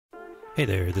Hey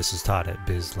there, this is Todd at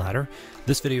BizLadder.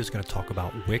 This video is going to talk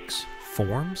about Wix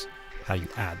forms, how you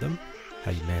add them,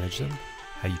 how you manage them,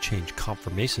 how you change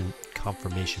confirmation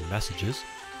messages,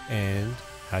 and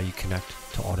how you connect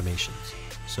to automations.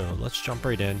 So let's jump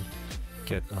right in,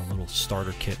 get a little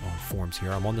starter kit on forms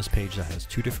here. I'm on this page that has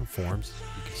two different forms.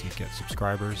 You can see get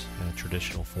subscribers and a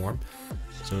traditional form.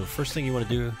 So the first thing you want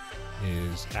to do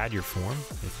is add your form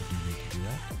if you do need to do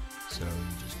that. So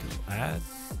you just go add.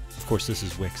 Of course, this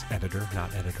is Wix Editor,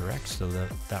 not Editor X, so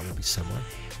that will be similar.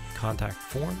 Contact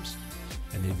forms,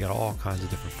 and then you've got all kinds of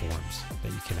different forms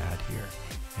that you can add here.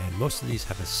 And most of these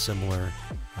have a similar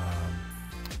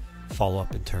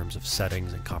follow-up in terms of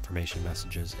settings and confirmation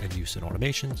messages and use in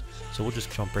automations. So we'll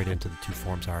just jump right into the two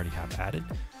forms I already have added.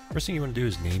 First thing you want to do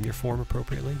is name your form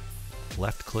appropriately.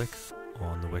 Left click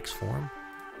on the Wix form,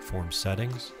 form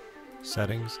settings,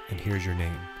 and here's your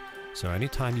name. So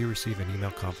anytime you receive an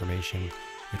email confirmation,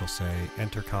 it'll say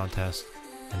enter contest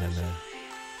and then the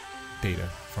data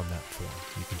from that form.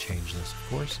 You can change this, of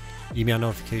course. Email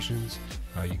notifications,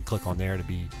 you can click on there to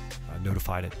be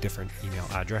notified at different email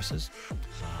addresses.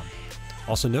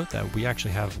 Also note that we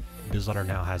actually have, BizLadder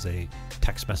now has a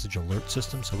text message alert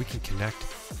system, so we can connect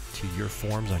to your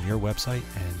forms on your website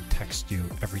and text you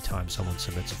every time someone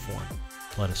submits a form.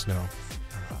 Let us know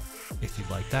if you'd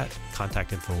like that.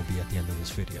 Contact info will be at the end of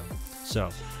this video. So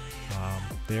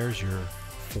there's your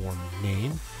form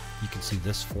name. You can see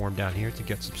this form down here to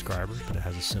get subscribers, but it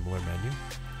has a similar menu.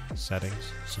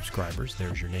 Settings, subscribers,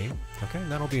 there's your name. Okay, and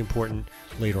that'll be important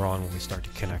later on when we start to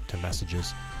connect to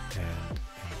messages and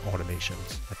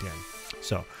automations at the end.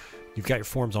 So you've got your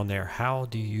forms on there. How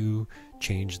do you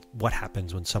change what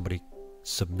happens when somebody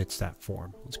submits that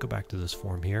form? Let's go back to this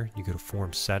form here. You go to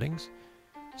form settings,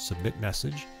 submit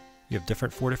message. You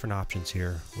have four different options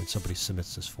here when somebody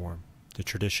submits this form. The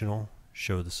traditional,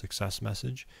 show the success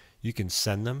message. You can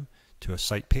send them to a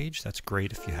site page. That's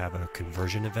great if you have a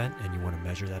conversion event and you want to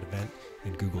measure that event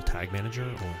in Google Tag Manager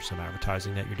or some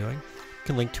advertising that you're doing. You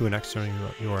can link to an external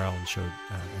URL and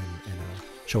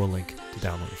show a link to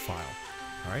download a file.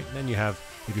 All right, and then you have,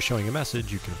 if you're showing a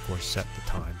message, you can of course set the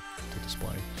time to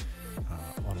display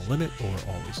on a limit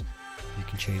or always. You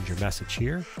can change your message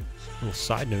here. A little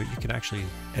side note, you can actually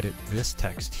edit this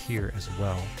text here as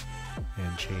well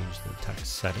and change the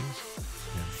text settings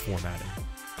and formatting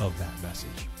of that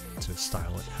message to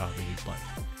style it however you'd like.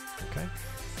 Okay,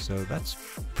 so that's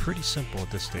pretty simple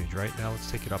at this stage. Right now, let's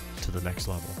take it up to the next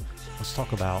level. Let's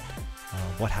talk about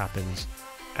what happens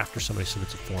after somebody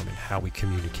submits a form and how we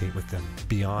communicate with them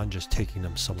beyond just taking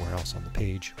them somewhere else on the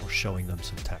page or showing them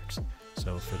some text.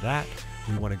 So for that,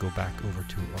 we want to go back over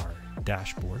to our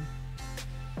dashboard,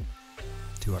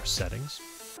 to our settings,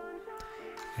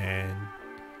 and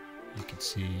you can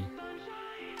see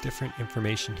different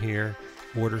information here: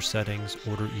 order settings,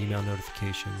 order email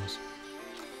notifications,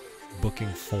 booking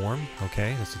form.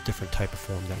 Okay, that's a different type of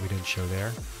form that we didn't show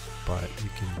there, but you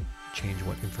can change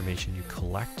what information you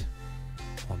collect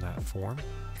on that form.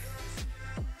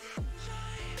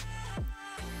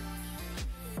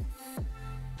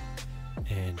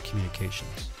 And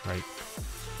communications, right?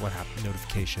 What happened,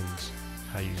 notifications,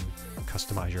 how you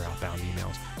customize your outbound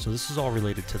emails. So this is all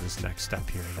related to this next step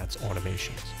here, and that's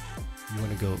automations. You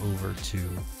want to go over to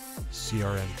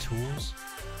CRM tools,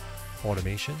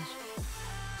 automations,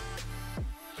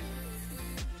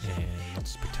 and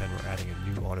let's pretend we're adding a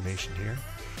new automation here.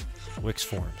 Wix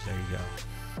forms, there you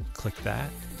go. Click that.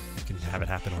 You can have it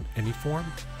happen on any form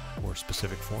or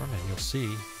specific form, and you'll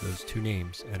see those two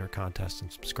names, enter contest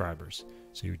and subscribers.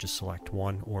 So you just select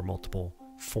one or multiple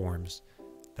forms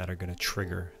that are going to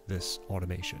trigger this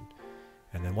automation.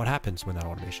 And then what happens when that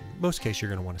automation? In most cases, you're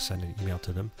going to want to send an email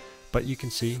to them, but you can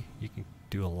see you can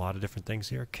do a lot of different things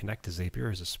here. Connect to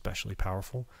Zapier is especially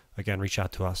powerful. Again, reach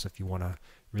out to us if you want to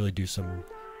really do some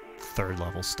third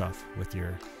level stuff with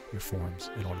your forms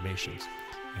and automations.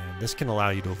 And this can allow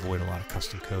you to avoid a lot of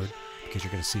custom code, because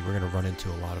you're going to see we're going to run into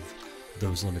a lot of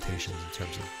those limitations in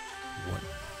terms of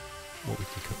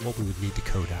what we would need to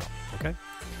code out. Okay,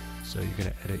 so you're going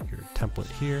to edit your template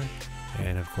here,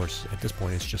 and of course at this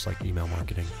point it's just like email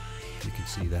marketing. You can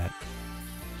see that.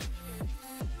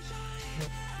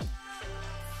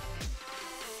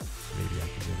 Maybe I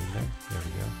can get in there. There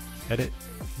we go. Edit.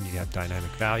 And you have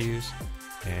dynamic values,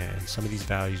 and some of these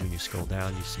values, when you scroll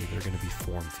down, you see they're going to be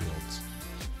form fields.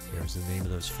 There's the name of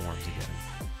those forms again.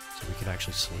 So we can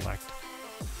actually select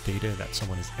data that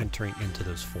someone is entering into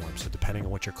those forms. So depending on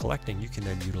what you're collecting, you can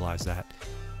then utilize that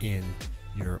in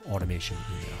your automation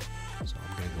email. So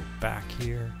I'm going to go back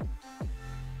here,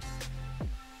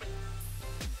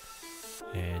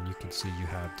 and you can see you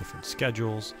have different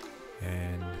schedules,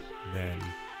 and then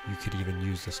You could even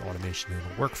use this automation in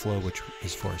a workflow, which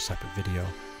is for a separate video.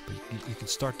 But you can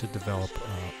start to develop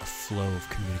a flow of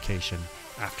communication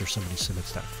after somebody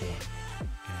submits that form,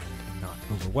 and not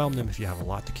overwhelm them if you have a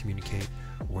lot to communicate,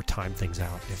 or time things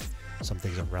out if some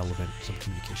things are relevant, some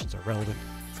communications are relevant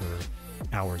for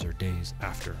hours or days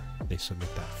after they submit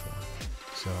that form.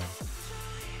 So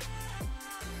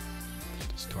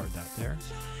discard that there.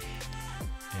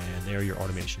 And there are your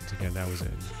automations. Again, that was in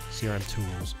CRM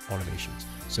Tools, Automations.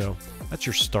 So that's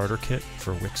your starter kit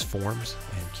for Wix Forms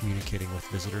and communicating with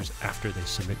visitors after they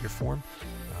submit your form.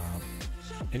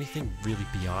 Anything really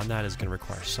beyond that is going to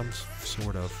require some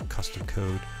sort of custom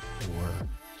code or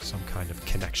some kind of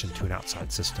connection to an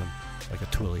outside system like a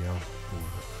Twilio or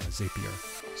a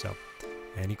Zapier. So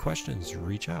any questions,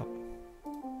 reach out.